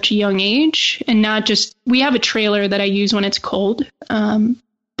bike at such a young age. And not just, we have a trailer that I use when it's cold,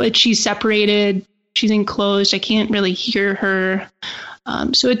 but she's separated, she's enclosed, I can't really hear her.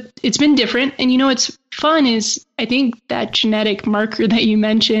 So it's been different. And what's fun is I think that genetic marker that you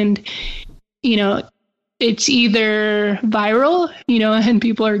mentioned, it's either viral, and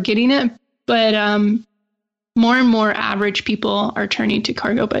people are getting it, but more and more average people are turning to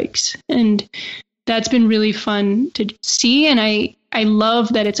cargo bikes. And that's been really fun to see. And I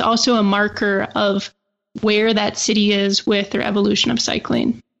love that it's also a marker of where that city is with their evolution of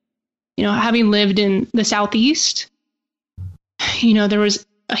cycling. Having lived in the Southeast, there was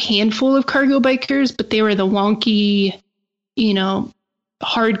a handful of cargo bikers, but they were the wonky,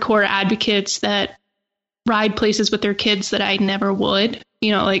 hardcore advocates that ride places with their kids that I never would,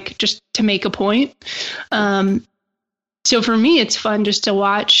 like just to make a point. So for me, it's fun just to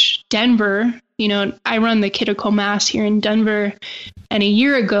watch Denver. I run the Kittico Mass here in Denver. And a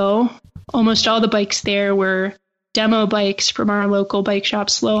year ago, almost all the bikes there were demo bikes from our local bike shop,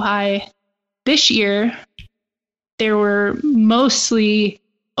 Slow High. This year, there were mostly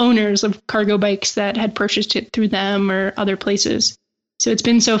owners of cargo bikes that had purchased it through them or other places. So it's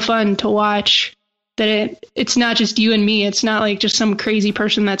been so fun to watch that it's not just you and me. It's not like just some crazy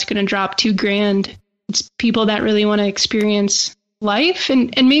person that's going to drop $2,000. It's people that really want to experience life.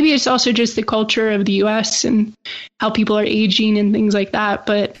 And maybe it's also just the culture of the US and how people are aging and things like that.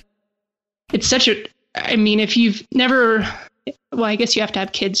 But it's if you've never, well, I guess you have to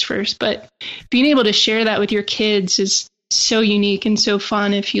have kids first, but being able to share that with your kids is so unique and so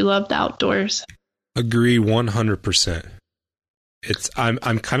fun if you love the outdoors. Agree 100%.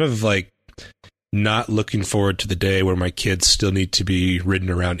 I'm kind of like not looking forward to the day where my kids still need to be ridden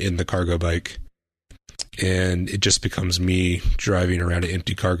around in the cargo bike. and it just becomes me driving around an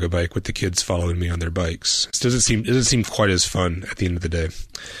empty cargo bike with the kids following me on their bikes. It doesn't seem quite as fun at the end of the day.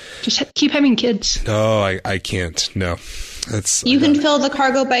 Just keep having kids. No, I can't. No. You can fill the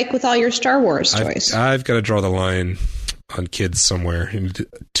cargo bike with all your Star Wars toys. I've got to draw the line on kids somewhere, and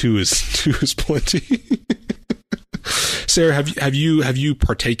two is plenty. Sarah, have you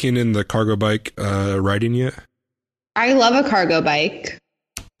partaken in the cargo bike riding yet? I love a cargo bike,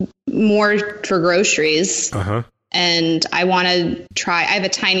 more for groceries. And I want to try. I have a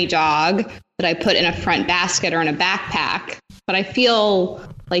tiny dog that I put in a front basket or in a backpack, but I feel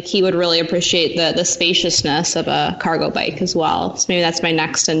like he would really appreciate the spaciousness of a cargo bike as well. So maybe that's my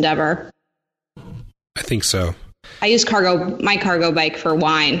next endeavor. I think so. I use my cargo bike for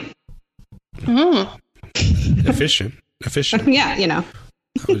wine. Efficient. Yeah,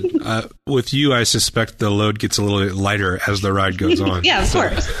 with you, I suspect the load gets a little bit lighter as the ride goes on. Yeah, of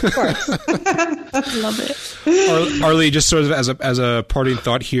course. Love it. Arleigh, just sort of as a parting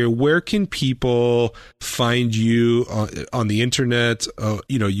thought here, where can people find you on the internet?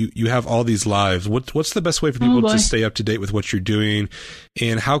 You have all these lives. What's the best way for people to stay up to date with what you're doing,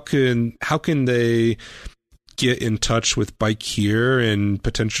 and how can they get in touch with Bike Here and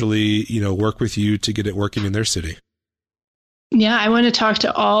potentially work with you to get it working in their city? Yeah, I want to talk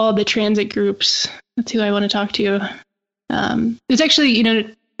to all the transit groups. That's who I want to talk to. It's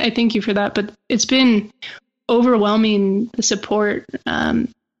actually, I thank you for that, but it's been overwhelming, the support,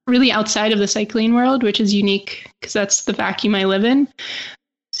 really outside of the cycling world, which is unique because that's the vacuum I live in.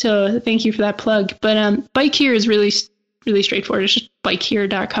 So thank you for that plug. But Bike Here is really, really straightforward. It's just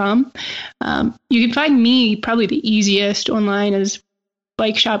bikehere.com. You can find me probably the easiest online as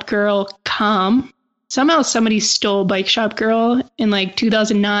bikeshopgirl.com. Somehow somebody stole Bike Shop Girl in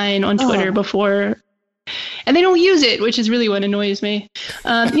 2009 on Twitter before, and they don't use it, which is really what annoys me.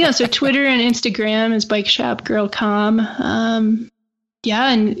 So Twitter and Instagram is bikeshopgirl.com.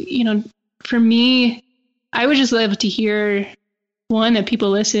 And for me, I would just love to hear, one, that people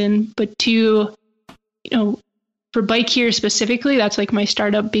listen, but two, for Bike Here specifically, that's my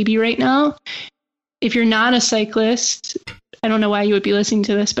startup baby right now. If you're not a cyclist, I don't know why you would be listening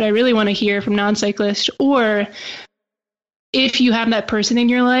to this, but I really want to hear from non-cyclists, or if you have that person in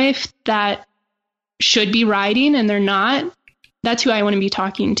your life that should be riding and they're not, that's who I want to be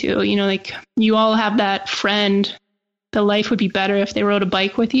talking to. You all have that friend that life would be better if they rode a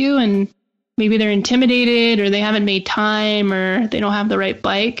bike with you, and maybe they're intimidated or they haven't made time or they don't have the right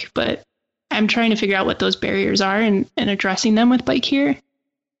bike, but I'm trying to figure out what those barriers are and addressing them with Bike Here.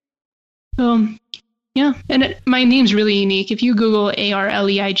 Yeah, and my name's really unique. If you Google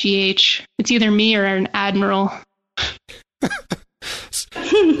Arleigh, it's either me or an admiral.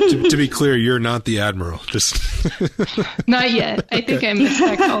 to be clear, you're not the admiral. Just not yet. I think I missed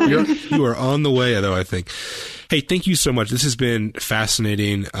that call. You are on the way, though, I think. Hey, thank you so much. This has been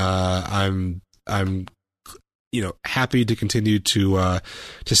fascinating. I'm happy to continue to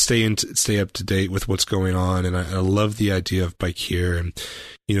stay up to date with what's going on, and I love the idea of Bike Here. And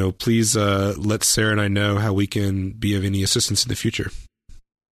please let Sarah and I know how we can be of any assistance in the future.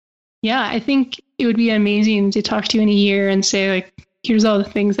 Yeah, I think it would be amazing to talk to you in a year and say, here's all the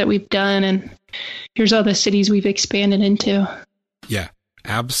things that we've done and here's all the cities we've expanded into. Yeah,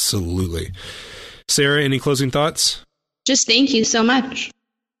 absolutely. Sarah, any closing thoughts? Just thank you so much.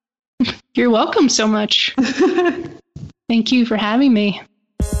 You're welcome so much. Thank you for having me.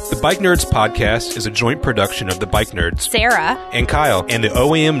 The Bike Nerds podcast is a joint production of the Bike Nerds, Sarah, and Kyle, and the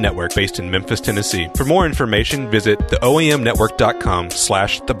OAM Network based in Memphis, Tennessee. For more information, visit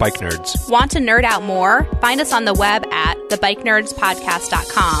theoamnetwork.com/theBikeNerds. Want to nerd out more? Find us on the web at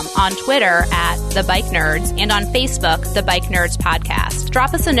thebikenerdspodcast.com, on Twitter at The Bike Nerds, and on Facebook, The Bike Nerds Podcast.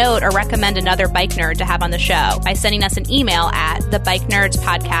 Drop us a note or recommend another bike nerd to have on the show by sending us an email at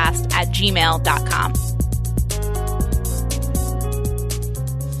thebikenerdspodcast@gmail.com.